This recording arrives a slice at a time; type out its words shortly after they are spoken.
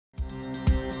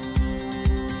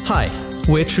Hi,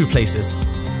 we're True Places,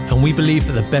 and we believe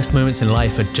that the best moments in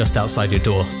life are just outside your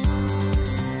door.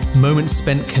 Moments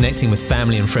spent connecting with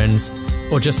family and friends,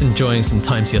 or just enjoying some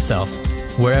time to yourself,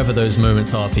 wherever those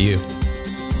moments are for you.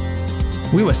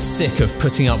 We were sick of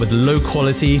putting up with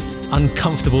low-quality,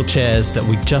 uncomfortable chairs that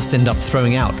we just end up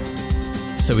throwing out.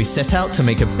 So we set out to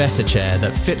make a better chair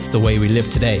that fits the way we live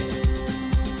today.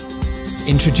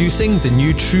 Introducing the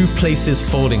new True Places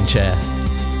folding chair.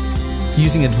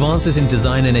 Using advances in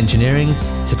design and engineering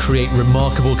to create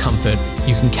remarkable comfort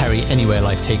you can carry anywhere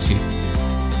life takes you.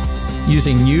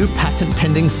 Using new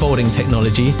patent-pending folding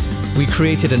technology, we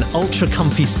created an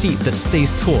ultra-comfy seat that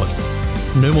stays taut,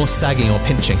 no more sagging or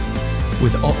pinching,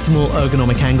 with optimal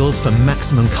ergonomic angles for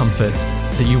maximum comfort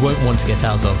that you won't want to get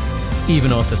out of,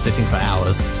 even after sitting for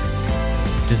hours.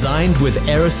 Designed with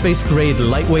aerospace-grade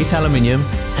lightweight aluminium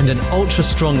and an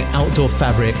ultra-strong outdoor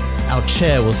fabric, our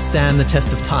chair will stand the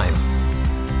test of time.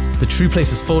 The True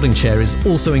Places folding chair is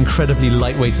also incredibly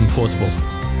lightweight and portable.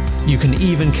 You can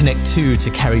even connect two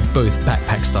to carry both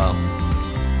backpack style.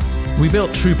 We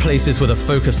built True Places with a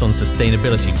focus on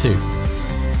sustainability too.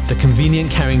 The convenient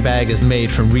carrying bag is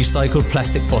made from recycled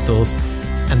plastic bottles,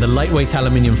 and the lightweight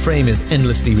aluminium frame is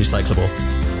endlessly recyclable.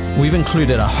 We've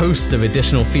included a host of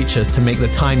additional features to make the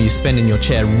time you spend in your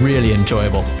chair really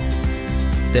enjoyable.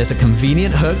 There's a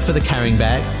convenient hook for the carrying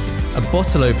bag, a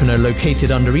bottle opener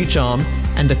located under each arm,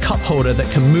 and a cup holder that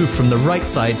can move from the right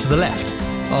side to the left.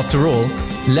 After all,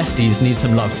 lefties need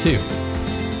some love too.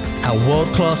 Our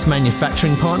world-class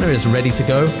manufacturing partner is ready to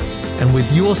go, and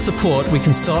with your support we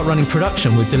can start running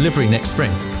production with delivery next spring.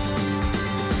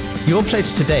 Your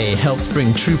pledge today helps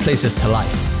bring True Places to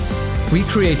life. We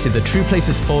created the True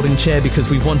Places folding chair because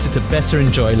we wanted to better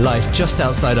enjoy life just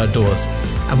outside our doors,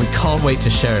 and we can't wait to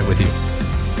share it with you.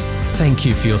 Thank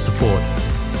you for your support.